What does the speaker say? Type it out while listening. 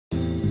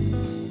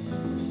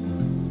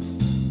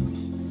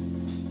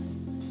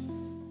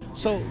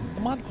So the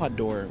ModQuad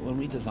door, when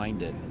we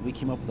designed it, we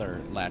came up with our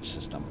latch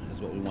system,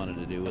 is what we wanted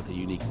to do with a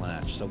unique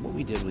latch. So what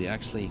we did, we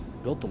actually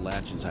built the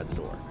latch inside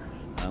the door.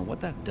 What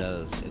that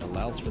does, it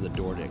allows for the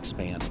door to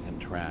expand and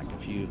contract.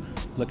 If you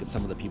look at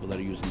some of the people that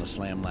are using the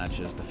slam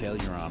latches, the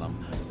failure on them,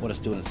 what it's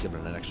doing is giving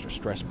it an extra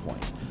stress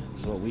point.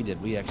 So what we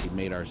did, we actually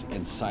made ours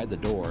inside the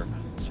door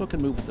so it can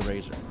move with the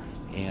razor.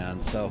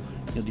 And so,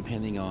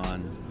 depending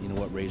on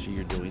what razor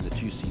you're doing, the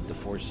 2-seat, the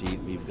 4-seat,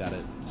 we've got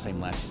a same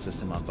latch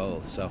system on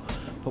both. So,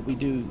 but we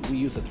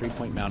use a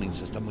 3-point mounting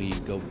system. We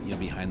go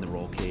behind the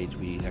roll cage.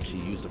 We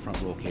actually use the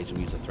front roll cage, and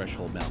we use a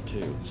threshold mount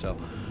too. So,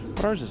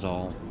 but ours is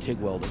all TIG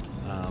welded.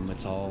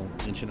 It's all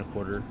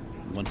 1.25"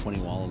 120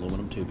 wall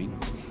aluminum tubing.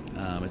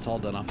 It's all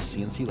done off a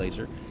CNC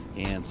laser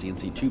and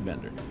CNC tube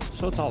bender.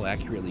 So it's all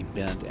accurately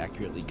bent,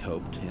 accurately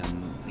coped,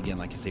 and again,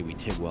 like I say, we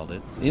TIG weld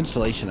it. The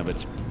installation of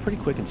it's pretty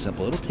quick and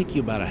simple. It'll take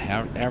you about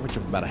average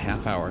of about a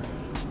half hour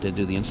to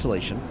do the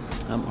installation.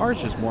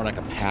 Ours is more like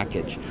a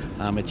package.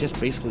 It just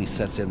basically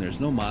sets in. There's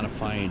no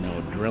modifying,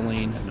 no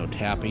drilling, no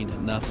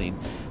tapping, nothing.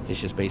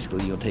 It's just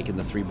basically taking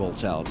the 3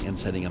 bolts out and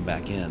setting them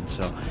back in.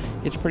 So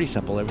it's pretty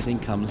simple. Everything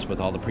comes with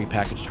all the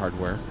prepackaged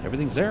hardware.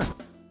 Everything's there.